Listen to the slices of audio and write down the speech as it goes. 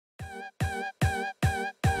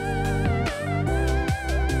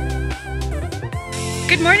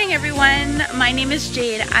Good morning, everyone. My name is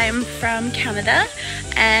Jade. I'm from Canada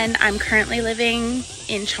and I'm currently living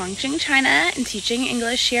in Chongqing, China and teaching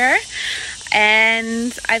English here.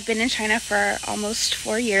 And I've been in China for almost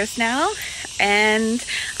 4 years now, and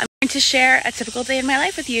I'm going to share a typical day in my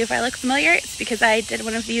life with you. If I look familiar, it's because I did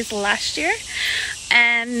one of these last year.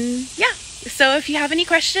 And yeah, so if you have any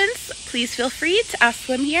questions, please feel free to ask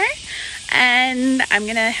them here. And I'm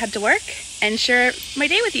gonna head to work and share my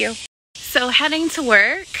day with you. So heading to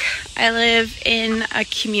work, I live in a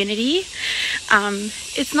community.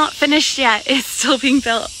 It's not finished yet, it's still being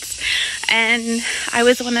built. And I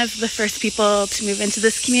was one of the first people to move into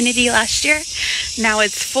this community last year. Now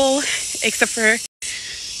it's full, except for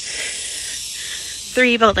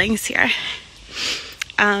 3 buildings here.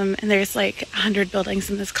 And there's like 100 buildings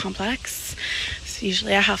in this complex. So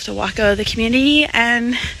usually I have to walk out of the community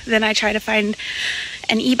and then I try to find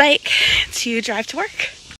an e-bike to drive to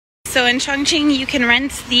work. So in Chongqing, you can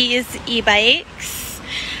rent these e-bikes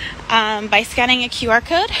by scanning a QR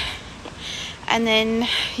code. And then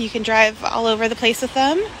you can drive all over the place with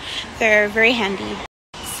them. They're very handy.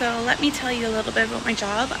 So let me tell you a little bit about my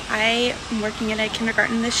job. I am working at a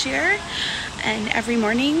kindergarten this year, and every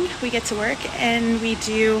morning we get to work and we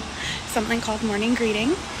do something called morning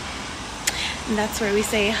greeting. And that's where we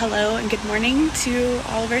say hello and good morning to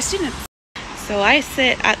all of our students. So I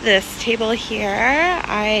sit at this table here.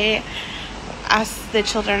 I ask the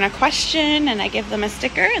children a question and I give them a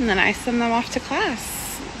sticker and then I send them off to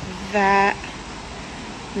class. That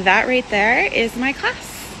right there is my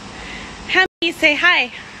class. Have me say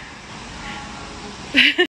hi.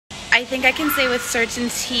 I think I can say with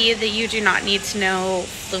certainty that you do not need to know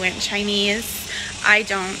fluent Chinese. I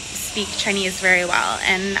don't speak Chinese very well,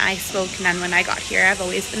 and I spoke none when I got here. I've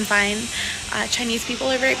always been fine. Chinese people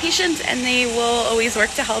are very patient and they will always work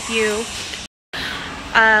to help you.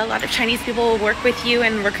 A lot of Chinese people will work with you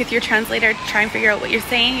and work with your translator to try and figure out what you're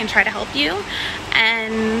saying and try to help you.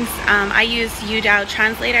 And I use Youdao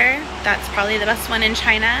Translator. That's probably the best one in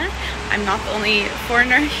China. I'm not the only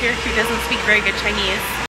foreigner here who doesn't speak very good Chinese.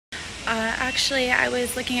 Actually, I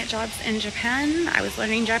was looking at jobs in Japan. I was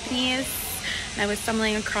learning Japanese and I was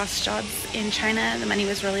stumbling across jobs in China. The money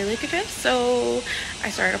was really lucrative, so I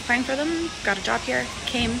started applying for them, got a job here,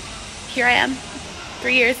 here I am,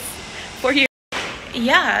 3 years, 4 years.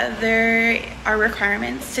 Yeah, there are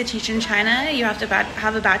requirements to teach in China. You have to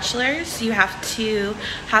have a bachelor's, you have to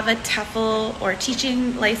have a TEFL or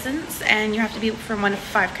teaching license, and you have to be from one of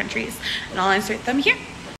 5 countries. And I'll insert them here.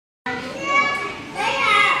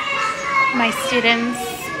 My students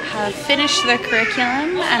have finished their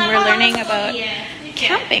curriculum and we're learning about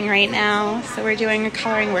camping right now. So we're doing a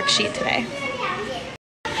coloring worksheet today.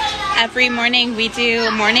 Every morning we do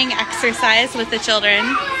a morning exercise with the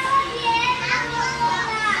children.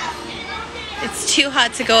 It's too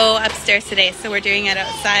hot to go upstairs today, so we're doing it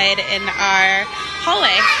outside in our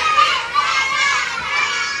hallway.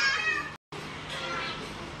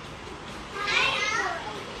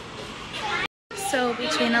 So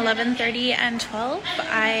between 11:30 and 12,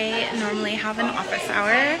 I normally have an office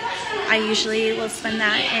hour. I usually will spend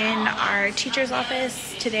that in our teacher's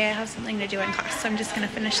office. Today I have something to do in class, so I'm just gonna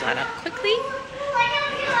finish that up quickly.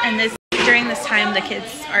 And during this time, the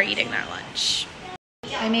kids are eating their lunch.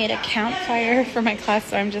 I made a campfire for my class,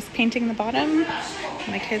 so I'm just painting the bottom.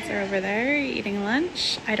 My kids are over there eating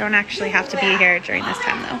lunch. I don't actually have to be here during this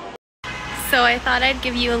time though. So I thought I'd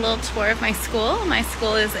give you a little tour of my school. My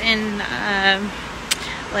school is in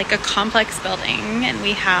like a complex building, and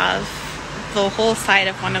we have the whole side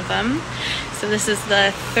of one of them. So this is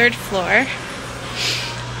the 3rd floor.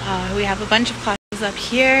 We have a bunch of classes up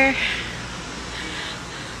here.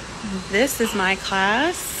 This is my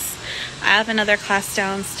class. I have another class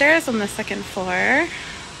downstairs on the 2nd floor.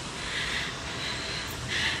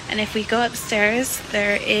 And if we go upstairs,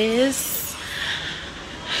 there is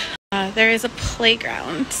a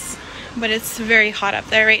playground, but it's very hot up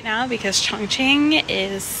there right now because Chongqing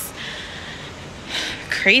is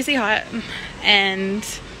crazy hot, and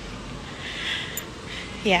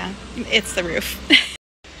yeah, it's the roof.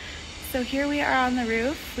 So here we are on the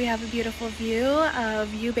roof. We have a beautiful view of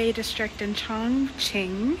Yubei district in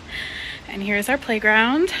Chongqing, and here's our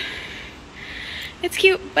playground. It's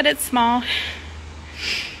cute, but it's small,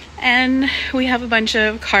 and we have a bunch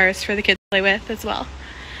of cars for the kids to play with as well.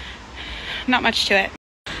 Not much to it.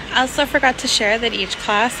 I also forgot to share that each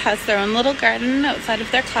class has their own little garden outside of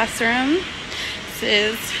their classroom. This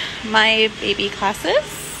is my baby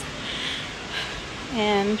classes,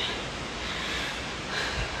 and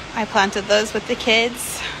I planted those with the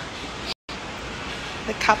kids.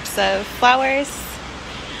 The cups of flowers.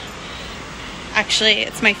 Actually,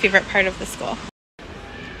 it's my favorite part of the school.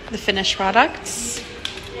 the finished products.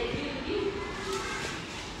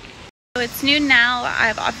 So it's noon now.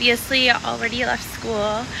 I've obviously already left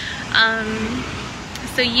school.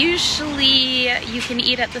 So usually you can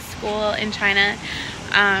eat at the school in China.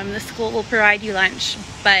 The school will provide you lunch,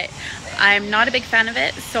 but I'm not a big fan of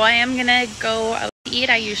it, so I am gonna go out to eat.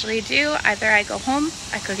 I usually do. Either I go home,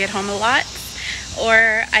 I cook at home a lot,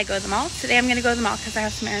 or I go to the mall. Today I'm gonna go to the mall because I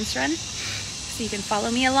have some errands to run. So you can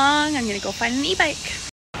follow me along. I'm gonna go find an e-bike.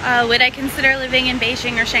 Would I consider living in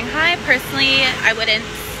Beijing or Shanghai? Personally, I wouldn't.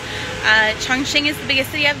 Chongqing is the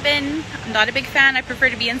biggest city I've been. I'm not a big fan. I prefer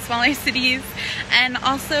to be in smaller cities. And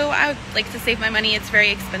also, I would like to save my money. It's very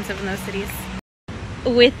expensive in those cities.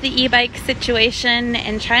 With the e-bike situation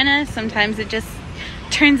in China, sometimes it just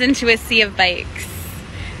turns into a sea of bikes.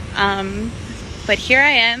 But here I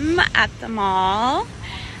am at the mall.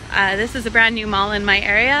 This is a brand new mall in my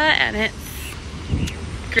area, and it's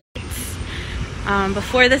great.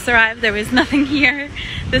 Before this arrived, there was nothing here.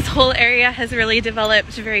 This whole area has really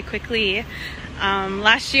developed very quickly.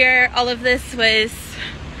 Last year, all of this was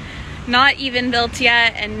not even built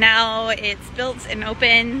yet, and now it's built and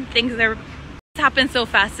open. Things happen so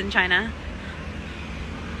fast in China.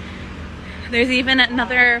 There's even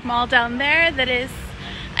another mall down there that is,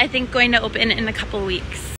 I think, going to open in a couple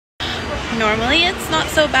weeks. Normally it's not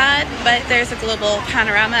so bad, but there's a global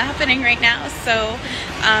panorama happening right now, so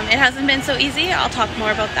it hasn't been so easy. I'll talk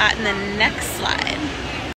more about that in the next slide.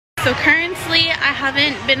 So currently I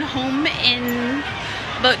haven't been home in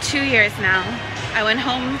about 2 years now. I went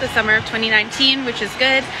home the summer of 2019, which is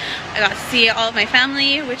good. I got to see all of my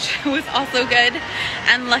family, which was also good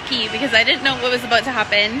and lucky because I didn't know what was about to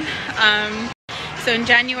happen. So in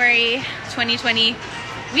January 2020,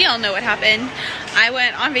 we all know what happened. I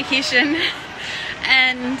went on vacation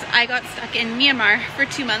and I got stuck in Myanmar for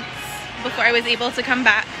 2 months before I was able to come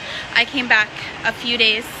back. I came back a few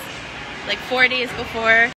days, like 4 days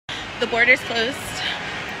before the borders closed,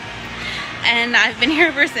 and I've been here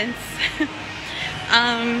ever since.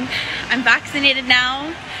 I'm vaccinated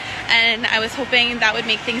now, and I was hoping that would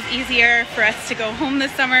make things easier for us to go home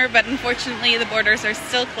this summer, but unfortunately the borders are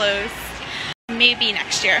still closed. Maybe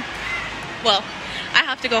next year. Well, I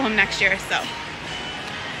have to go home next year, so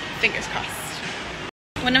fingers crossed.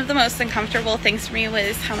 One of the most uncomfortable things for me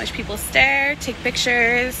was how much people stare, take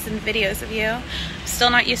pictures and videos of you. I'm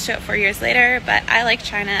still not used to it 4 years later, but I like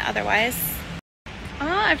China otherwise.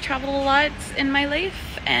 I've traveled a lot in my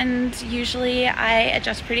life, and usually I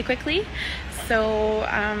adjust pretty quickly, so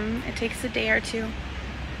it takes a day or two.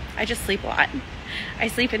 I just sleep a lot. I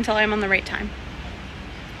sleep until I'm on the right time.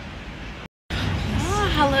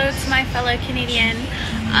 Hello to my fellow Canadian.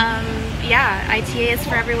 Yeah, ITA is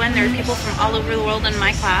for everyone. There are people from all over the world in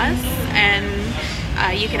my class, and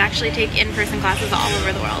you can actually take in-person classes all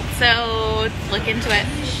over the world. So look into it,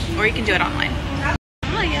 or you can do it online.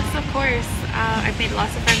 Oh yes, of course. I've made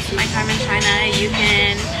lots of friends in my time in China. You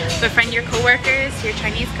can befriend your coworkers, your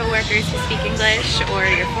Chinese coworkers who speak English, or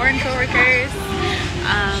your foreign coworkers,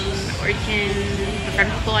 or you can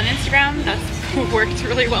befriend people on Instagram. That's worked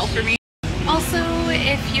really well for me. Also,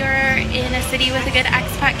 if you're in a city with a good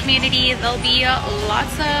expat community, there'll be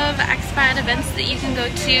lots of expat events that you can go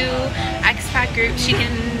to, expat groups you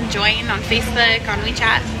can join on Facebook, on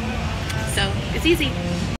WeChat, so it's easy.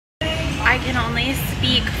 I can only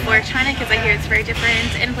speak for China because I hear it's very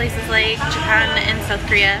different in places like Japan and South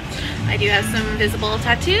Korea. I do have some visible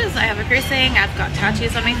tattoos, I have a piercing, I've got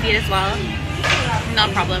tattoos on my feet as well. Not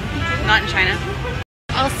a problem, not in China.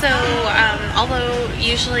 Also, although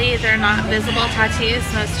usually they're not visible tattoos,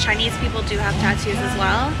 most Chinese people do have tattoos as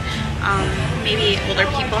well. Maybe older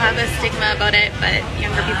people have a stigma about it, but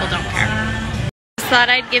younger people don't care. Just thought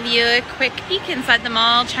I'd give you a quick peek inside the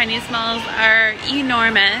mall. Chinese malls are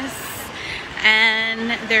enormous,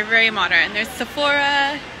 and they're very modern. There's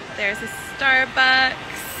Sephora, there's a Starbucks,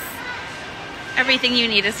 everything you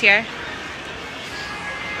need is here.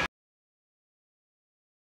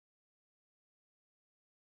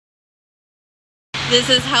 This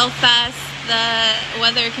is how fast the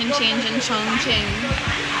weather can change in Chongqing.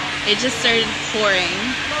 It just started pouring.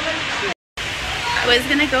 I was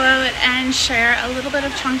gonna go out and share a little bit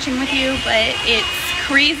of Chongqing with you, but it's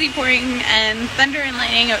crazy pouring and thunder and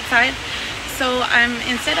lightning outside. So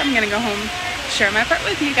instead I'm gonna go home, share my part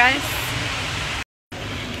with you guys.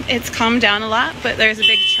 It's calmed down a lot, but there's a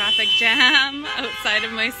big traffic jam outside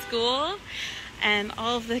of my school, and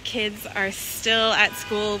all of the kids are still at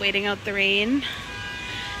school waiting out the rain.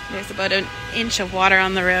 There's about an inch of water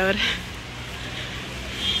on the road.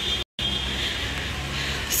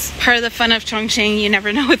 It's part of the fun of Chongqing. You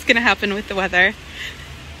never know what's going to happen with the weather.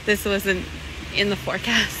 This wasn't in the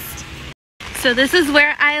forecast. So this is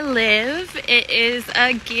where I live. It is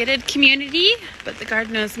a gated community, but the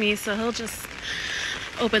guard knows me, so he'll just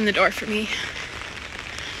open the door for me.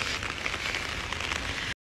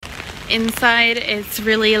 Inside it's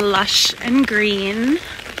really lush and green.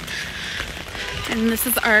 And this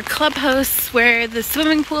is our clubhouse where the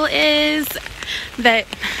swimming pool is, the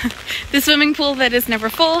swimming pool that is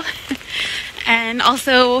never full. And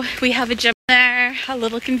also we have a gym there, a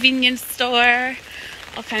little convenience store,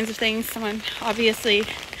 all kinds of things. Someone obviously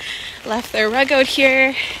left their rug out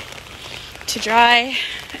here to dry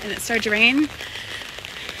and it started to rain.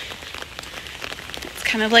 It's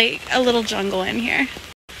kind of like a little jungle in here.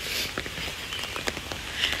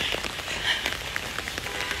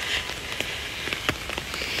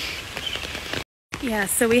 Yeah,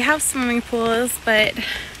 so we have swimming pools, but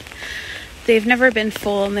they've never been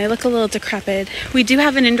full and they look a little decrepit. We do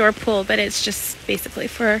have an indoor pool, but it's just basically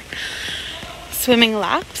for swimming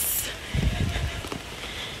laps.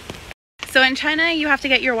 So in China, you have to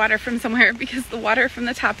get your water from somewhere because the water from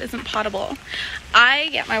the tap isn't potable. I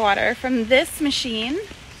get my water from this machine.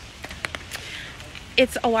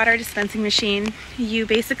 It's a water dispensing machine. You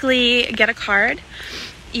basically get a card,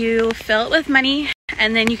 you fill it with money,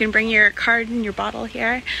 and then you can bring your card and your bottle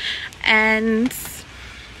here and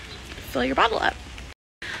fill your bottle up.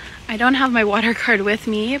 I don't have my water card with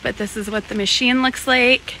me, but this is what the machine looks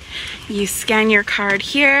like. You scan your card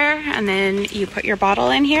here and then you put your bottle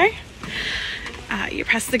in here. You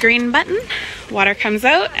press the green button, water comes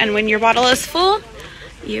out, and when your bottle is full,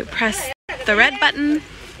 you press the red button.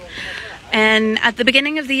 And at the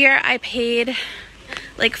beginning of the year, I paid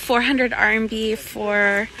like 400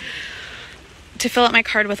 RMB to fill up my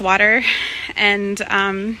card with water, and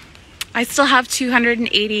I still have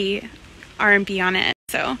 280 RMB on it.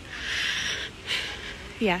 So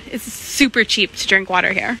yeah, it's super cheap to drink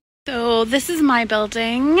water here. So this is my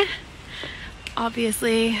building.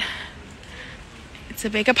 Obviously, it's a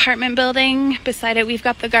big apartment building. Beside it, we've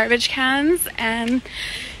got the garbage cans and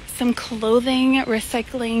some clothing,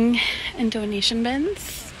 recycling, and donation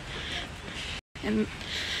bins. And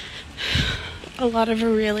a lot of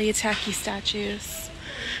really tacky statues.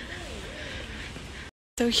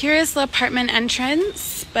 So here is the apartment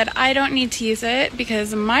entrance, but I don't need to use it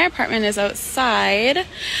because my apartment is outside.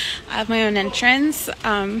 I have my own entrance.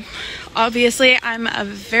 Obviously, I'm a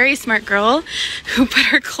very smart girl who put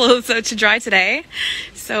her clothes out to dry today.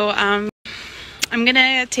 So I'm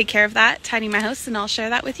gonna take care of that, tidy my house, and I'll share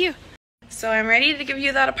that with you. So I'm ready to give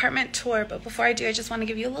you that apartment tour, but before I do, I just want to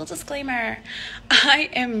give you a little disclaimer. I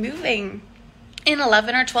am moving. In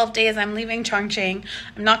 11 or 12 days, I'm leaving Chongqing.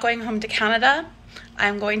 I'm not going home to Canada.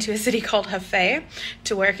 I'm going to a city called Hefei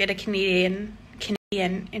to work at a Canadian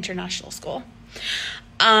international school.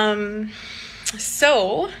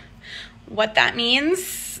 So what that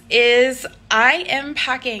means is I am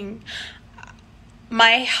packing.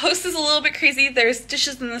 My house is a little bit crazy. There's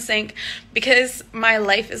dishes in the sink because my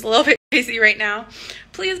life is a little bit crazy right now.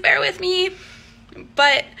 Please bear with me,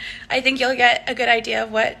 but I think you'll get a good idea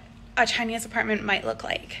of what a Chinese apartment might look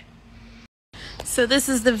like. So this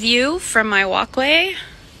is the view from my walkway,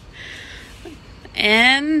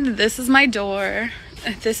 and this is my door.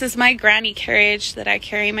 This is my granny carriage that I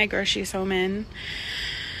carry my groceries home in.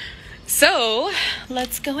 So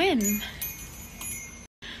let's go in.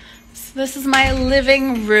 So this is my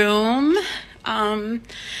living room.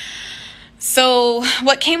 So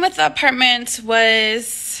what came with the apartment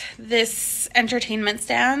was this entertainment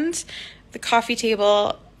stand, the coffee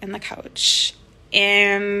table, and the couch,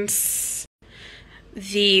 and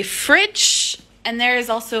the fridge, and there is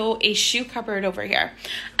also a shoe cupboard over here.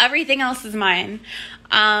 Everything else is mine.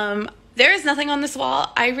 There is nothing on this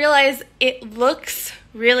wall. I realize it looks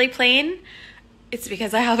really plain. It's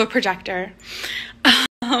because I have a projector.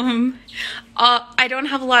 I don't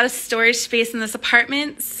have a lot of storage space in this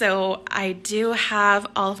apartment, so I do have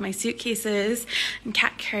all of my suitcases and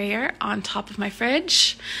cat carrier on top of my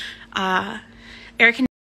fridge, air conditioning,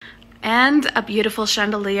 and a beautiful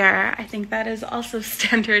chandelier. I think that is also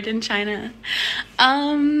standard in China.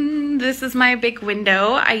 This is my big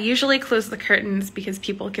window. I usually close the curtains because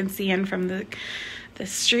people can see in from the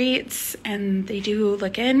streets, and they do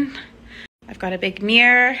look in. I've got a big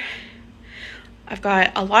mirror. I've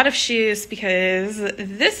got a lot of shoes because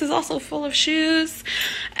this is also full of shoes.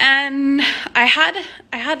 And I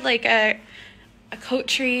had like a coat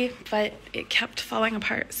tree, but it kept falling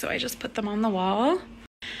apart, so I just put them on the wall.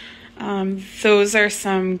 Those are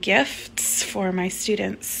some gifts for my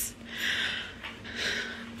students.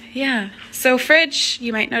 Yeah, so fridge,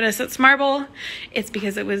 you might notice it's marble. It's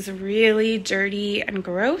because it was really dirty and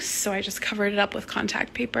gross, so I just covered it up with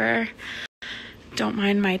contact paper. Don't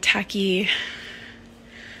mind my tacky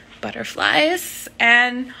butterflies.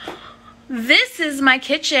 And this is my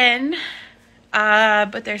kitchen,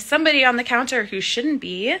 but there's somebody on the counter who shouldn't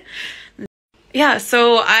be. Yeah,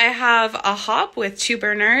 so I have a hob with 2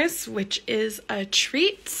 burners, which is a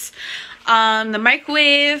treat. The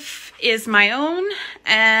microwave is my own,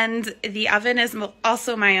 and the oven is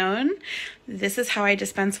also my own. This is how I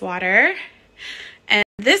dispense water. And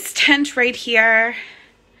this tent right here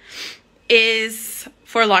is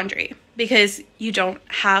for laundry, because you don't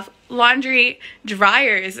have laundry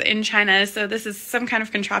dryers in China, so this is some kind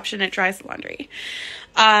of contraption that dries the laundry.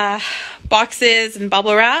 Boxes and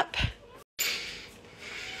bubble wrap.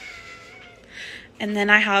 And then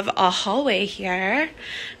I have a hallway here,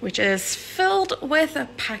 which is filled with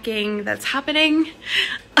packing that's happening.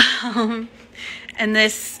 And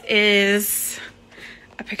this is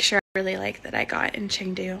a picture I really like that I got in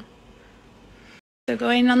Chengdu. So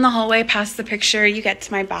going on the hallway past the picture, you get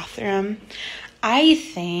to my bathroom. I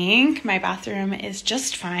think my bathroom is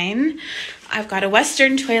just fine. I've got a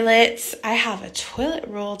Western toilet. I have a toilet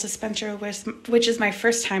roll dispenser, which is my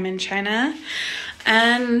first time in China,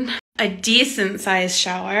 and a decent sized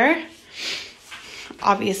shower.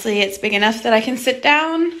 Obviously, it's big enough that I can sit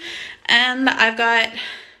down. And I've got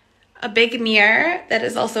a big mirror that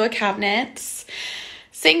is also a cabinet,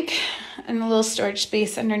 sink, and a little storage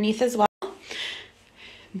space underneath as well.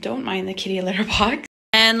 Don't mind the kitty litter box.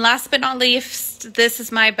 And last but not least, this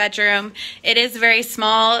is my bedroom. It is very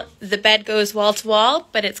small. The bed goes wall to wall,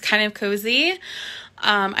 but it's kind of cozy.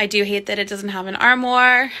 I do hate that it doesn't have an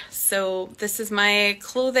armoire. So this is my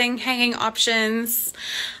clothing hanging options.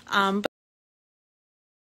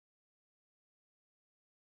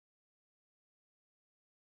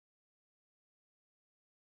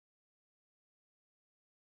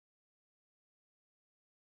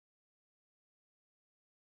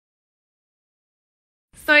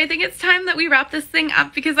 So I think it's time that we wrap this thing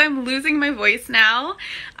up because I'm losing my voice now.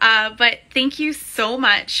 But thank you so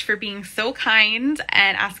much for being so kind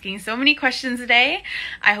and asking so many questions today.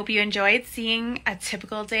 I hope you enjoyed seeing a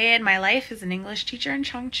typical day in my life as an English teacher in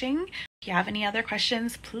Chongqing. If you have any other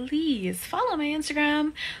questions, please follow my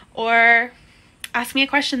Instagram or ask me a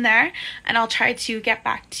question there and I'll try to get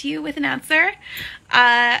back to you with an answer.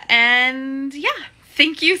 And yeah,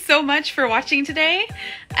 thank you so much for watching today,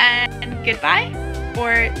 and goodbye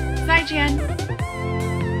or 再见.